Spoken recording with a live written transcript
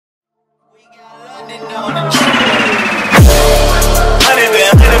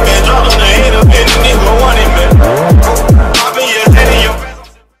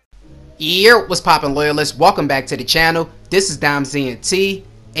Yo, what's poppin' loyalists? Welcome back to the channel. This is Dimez,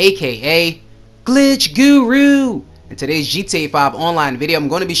 aka Glitch Guru. In today's GTA 5 online video, I'm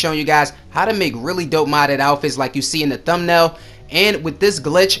going to be showing you guys how to make really dope modded outfits like you see in the thumbnail. And with this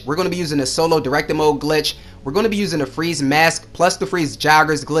glitch, we're going to be using a solo director mode glitch. We're going to be using a freeze mask plus the freeze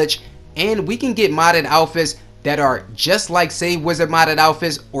joggers glitch. And we can get modded outfits that are just like Save Wizard modded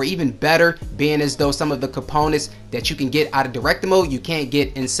outfits, or even better, being as though some of the components that you can get out of director mode you can't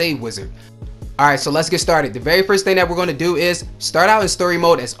get in Save Wizard. Alright, so let's get started. The very first thing that we're going to do is start out in story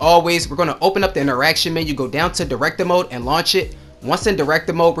mode. As always, we're going to open up the interaction menu, go down to director mode and launch it. Once in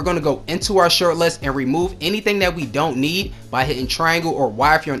director mode, we're going to go into our shortlist and remove anything that we don't need by hitting triangle or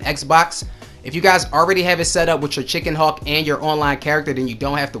Y if you're on Xbox. If you guys already have it set up with your Chicken Hawk and your online character, then you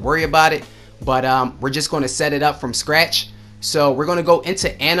don't have to worry about it. But we're just going to set it up from scratch. So we're going to go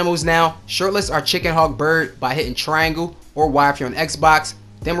into animals now. Shortlist our Chicken Hawk bird by hitting triangle or Y if you're on Xbox.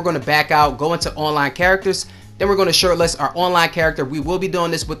 Then we're going to back out, go into online characters. Then we're going to shortlist our online character. We will be doing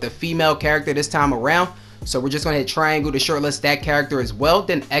this with the female character this time around. So we're just going to hit triangle to shortlist that character as well.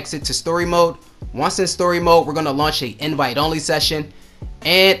 Then exit to story mode. Once in story mode, we're going to launch a invite only session.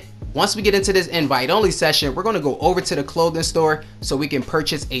 And once we get into this invite only session, we're going to go over to the clothing store so we can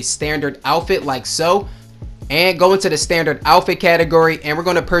purchase a standard outfit like so. And go into the standard outfit category, and we're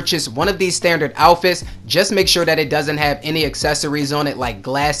going to purchase one of these standard outfits. Just make sure that it doesn't have any accessories on it like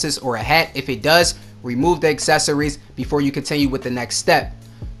glasses or a hat. If it does, remove the accessories before you continue with the next step.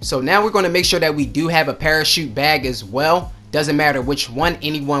 So now we're going to make sure that we do have a parachute bag as well. Doesn't matter which one,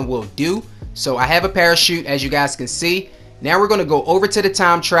 anyone will do. So I have a parachute, as you guys can see. Now we're going to go over to the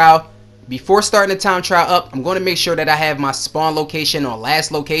time trial. Before starting the time trial up, I'm going to make sure that I have my spawn location on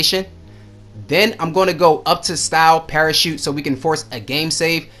last location. Then I'm going to go up to style parachute so we can force a game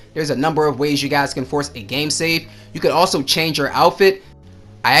save. There's a number of ways you guys can force a game save. You could also change your outfit.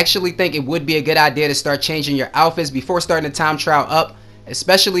 I actually think it would be a good idea to start changing your outfits before starting the time trial up,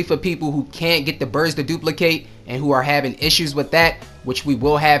 especially for people who can't get the birds to duplicate and who are having issues with that, which we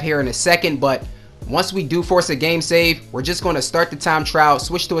will have here in a second. But once we do force a game save, we're just going to start the time trial,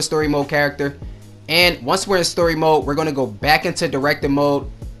 switch to a story mode character. And once we're in story mode, we're going to go back into director mode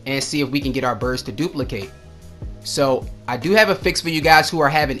and see if we can get our birds to duplicate. So I do have a fix for you guys who are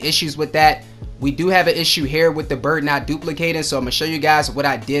having issues with that. We do have an issue here with the bird not duplicating, so I'm gonna show you guys what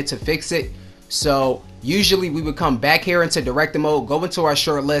I did to fix it. So usually we would come back here into director mode, go into our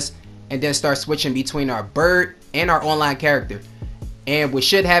short list, and then start switching between our bird and our online character. And what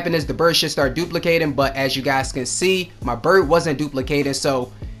should happen is the bird should start duplicating, but as you guys can see, my bird wasn't duplicating.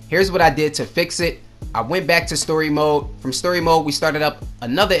 So here's what I did to fix it. I went back to story mode. From story mode, we started up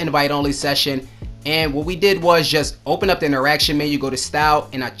another invite only session. And what we did was just open up the interaction menu, go to style,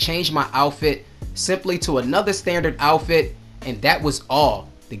 and I changed my outfit simply to another standard outfit. And that was all.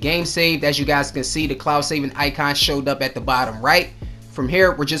 The game saved. As you guys can see, the cloud saving icon showed up at the bottom right. From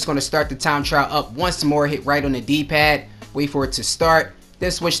here, we're just going to start the time trial up once more. Hit right on the D-pad, wait for it to start,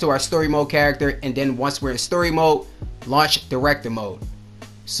 then switch to our story mode character. And then once we're in story mode, launch director mode.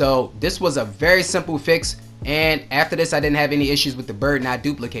 So this was a very simple fix, and after this I didn't have any issues with the bird not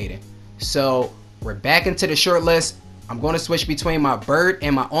duplicating. So we're back into the short list. I'm going to switch between my bird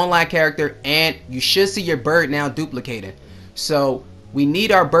and my online character, and you should see your bird now duplicating. So we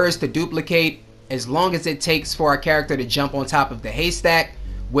need our birds to duplicate as long as it takes for our character to jump on top of the haystack,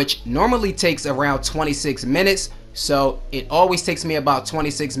 which normally takes around 26 minutes. So it always takes me about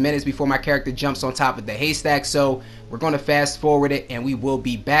 26 minutes before my character jumps on top of the haystack. So we're going to fast forward it and we will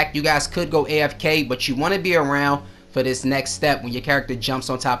be back. You guys could go AFK, but you want to be around for this next step when your character jumps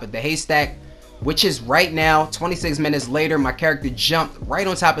on top of the haystack, which is right now. 26 minutes later, my character jumped right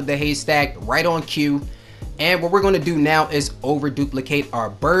on top of the haystack, right on cue. And what we're going to do now is over duplicate our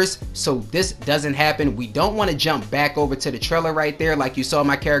birds so this doesn't happen. We don't want to jump back over to the trailer right there like you saw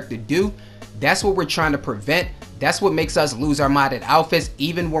my character do. That's what we're trying to prevent. That's what makes us lose our modded outfits.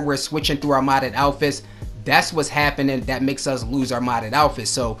 Even when we're switching through our modded outfits, that's what's happening that makes us lose our modded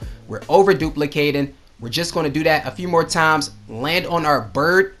outfits. So we're over duplicating. We're just going to do that a few more times, land on our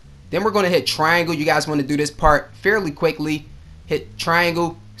bird. Then we're going to hit triangle. You guys want to do this part fairly quickly. Hit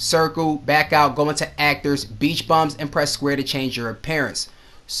triangle, circle, back out, go into actors, beach bums, and press square to change your appearance.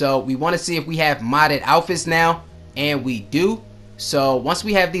 So we want to see if we have modded outfits now, and we do. So once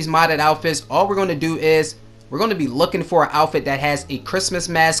we have these modded outfits, all we're going to do is we're going to be looking for an outfit that has a Christmas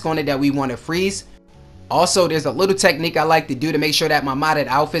mask on it that we want to freeze. Also, there's a little technique I like to do to make sure that my modded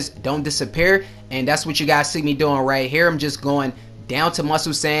outfits don't disappear, and that's what you guys see me doing right here. I'm just going down to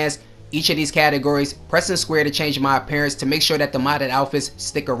muscle sands, each of these categories, pressing square to change my appearance to make sure that the modded outfits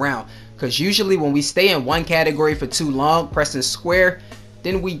stick around. Because usually when we stay in one category for too long, pressing square,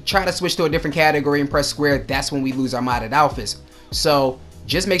 then we try to switch to a different category and press square, that's when we lose our modded outfits. So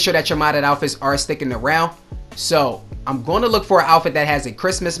just make sure that your modded outfits are sticking around. So I'm going to look for an outfit that has a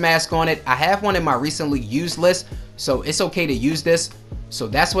Christmas mask on it. I have one in my recently used list, so it's okay to use this. So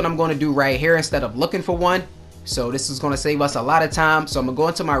that's what I'm going to do right here instead of looking for one. So this is going to save us a lot of time. So I'm going to go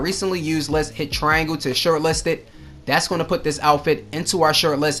into my recently used list, hit triangle to shortlist it. That's going to put this outfit into our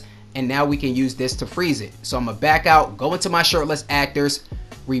shortlist, and now we can use this to freeze it. So I'm going to back out, go into my shortlist actors,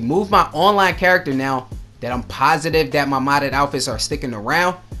 remove my online character now that I'm positive that my modded outfits are sticking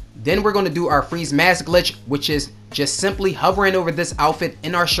around. Then we're going to do our freeze mask glitch, which is just simply hovering over this outfit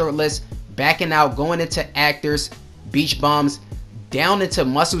in our shortlist, backing out, going into actors, beach bums, down into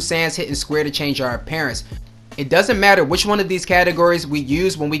muscle sands, hitting square to change our appearance. It doesn't matter which one of these categories we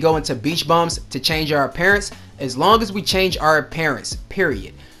use when we go into beach bums to change our appearance, as long as we change our appearance,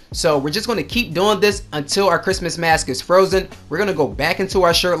 period. So we're just going to keep doing this until our Christmas mask is frozen. We're going to go back into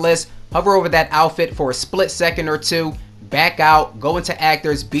our shirt list, hover over that outfit for a split second or two, back out, go into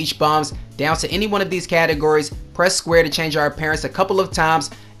actors, beach bums, down to any one of these categories, press square to change our appearance a couple of times,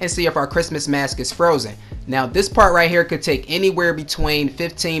 and see if our Christmas mask is frozen. Now this part right here could take anywhere between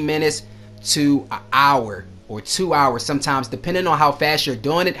 15 minutes to an hour or 2 hours sometimes, depending on how fast you're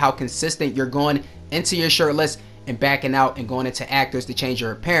doing it, how consistent you're going into your shirt list and backing out and going into actors to change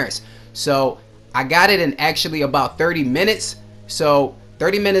your appearance. So I got it in actually about 30 minutes. So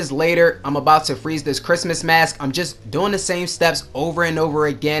 30 minutes later, I'm about to freeze this Christmas mask. I'm just doing the same steps over and over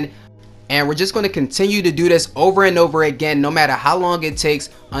again. And we're just going to continue to do this over and over again, no matter how long it takes,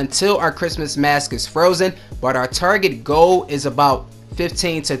 until our Christmas mask is frozen. But our target goal is about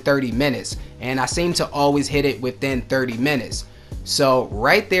 15 to 30 minutes. And I seem to always hit it within 30 minutes. So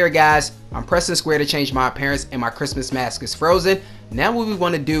right there, guys, I'm pressing square to change my appearance and my Christmas mask is frozen. Now what we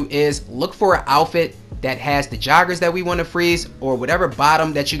want to do is look for an outfit that has the joggers that we want to freeze, or whatever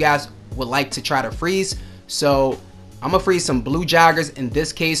bottom that you guys would like to try to freeze. So I'm gonna freeze some blue joggers in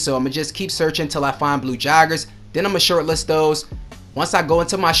this case. So I'm gonna just keep searching until I find blue joggers. Then I'm gonna shortlist those. Once I go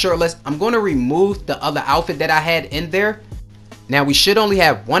into my shortlist, I'm going to remove the other outfit that I had in there. Now we should only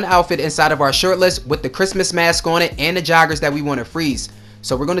have one outfit inside of our shortlist with the Christmas mask on it and the joggers that we want to freeze.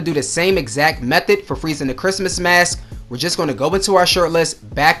 So we're going to do the same exact method for freezing the Christmas mask. We're just going to go into our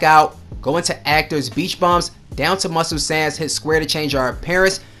shortlist, back out, go into actors, beach bums, down to muscle sands, hit square to change our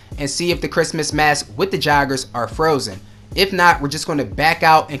appearance, and see if the Christmas mask with the joggers are frozen. If not, we're just going to back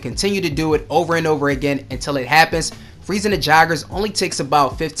out and continue to do it over and over again until it happens. Freezing the joggers only takes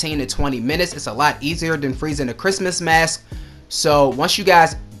about 15 to 20 minutes. It's a lot easier than freezing a Christmas mask. So once you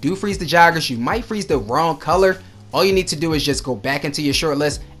guys do freeze the joggers, you might freeze the wrong color. All you need to do is just go back into your short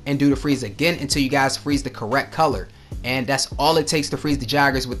list and do the freeze again until you guys freeze the correct color. And that's all it takes to freeze the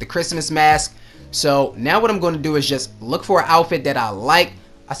joggers with the Christmas mask. So now what I'm going to do is just look for an outfit that I like.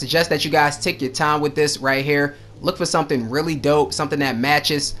 I suggest that you guys take your time with this right here. Look for something really dope, something that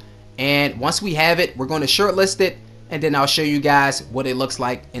matches. And once we have it, we're going to shortlist it. And then I'll show you guys what it looks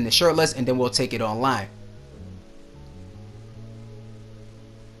like in the shortlist, and then we'll take it online.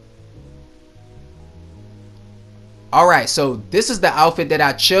 Alright, so this is the outfit that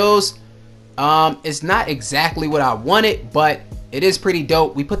I chose. It's not exactly what I wanted, but it is pretty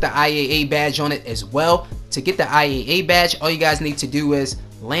dope. We put the IAA badge on it as well. To get the IAA badge, all you guys need to do is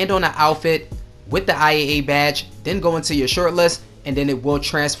land on the outfit with the IAA badge, then go into your shortlist, and then it will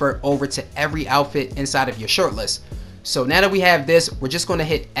transfer over to every outfit inside of your shortlist. So now that we have this, we're just going to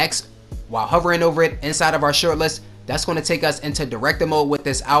hit X while hovering over it inside of our shortlist. That's going to take us into director mode with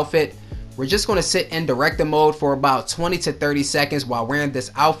this outfit. We're just going to sit in director mode for about 20 to 30 seconds while wearing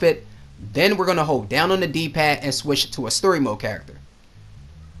this outfit. Then we're going to hold down on the D-pad and switch to a story mode character.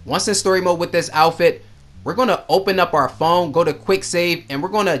 Once in story mode with this outfit, we're going to open up our phone, go to quick save, and we're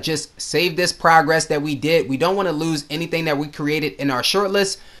going to just save this progress that we did. We don't want to lose anything that we created in our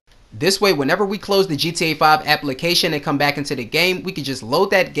shortlist. This way, whenever we close the GTA 5 application and come back into the game, we can just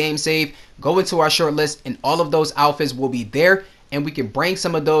load that game save, go into our shortlist, and all of those outfits will be there. And we can bring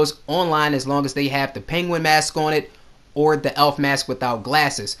some of those online as long as they have the penguin mask on it or the elf mask without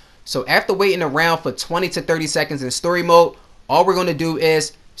glasses. So after waiting around for 20 to 30 seconds in story mode, all we're going to do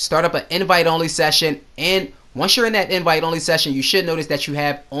is start up an invite only session. And once you're in that invite only session, you should notice that you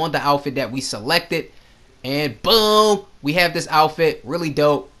have on the outfit that we selected. And boom, we have this outfit, really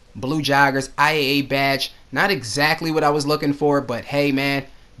dope, blue joggers, IAA badge. Not exactly what I was looking for, but hey man,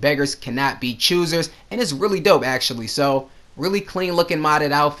 beggars cannot be choosers. And it's really dope actually. So really clean looking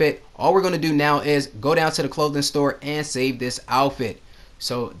modded outfit. All we're going to do now is go down to the clothing store and save this outfit.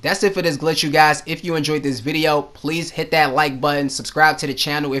 So that's it for this glitch, you guys. If you enjoyed this video, please hit that like button, subscribe to the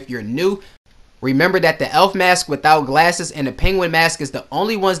channel if you're new. Remember that the elf mask without glasses and the penguin mask is the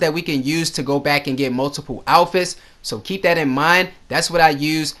only ones that we can use to go back and get multiple outfits. So keep that in mind. That's what I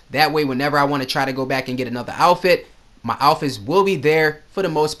use. That way, whenever I want to try to go back and get another outfit, my outfits will be there. For the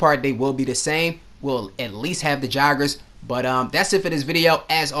most part, they will be the same. We'll at least have the joggers. But that's it for this video.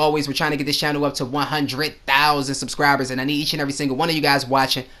 As always, we're trying to get this channel up to 100,000 subscribers, and I need each and every single one of you guys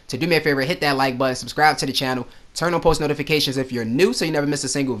watching to do me a favor, hit that like button, subscribe to the channel, turn on post notifications if you're new so you never miss a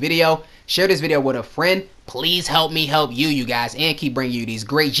single video. Share this video with a friend. Please help me help you guys, and keep bringing you these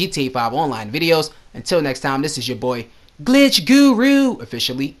great GTA 5 online videos. Until next time, this is your boy Glitch Guru,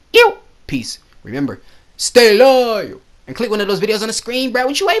 officially. Peace. Remember, stay loyal. And click one of those videos on the screen, bro.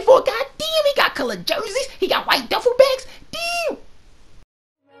 What you waiting for? God damn, he got colored jerseys. He got white duffel bags. Damn.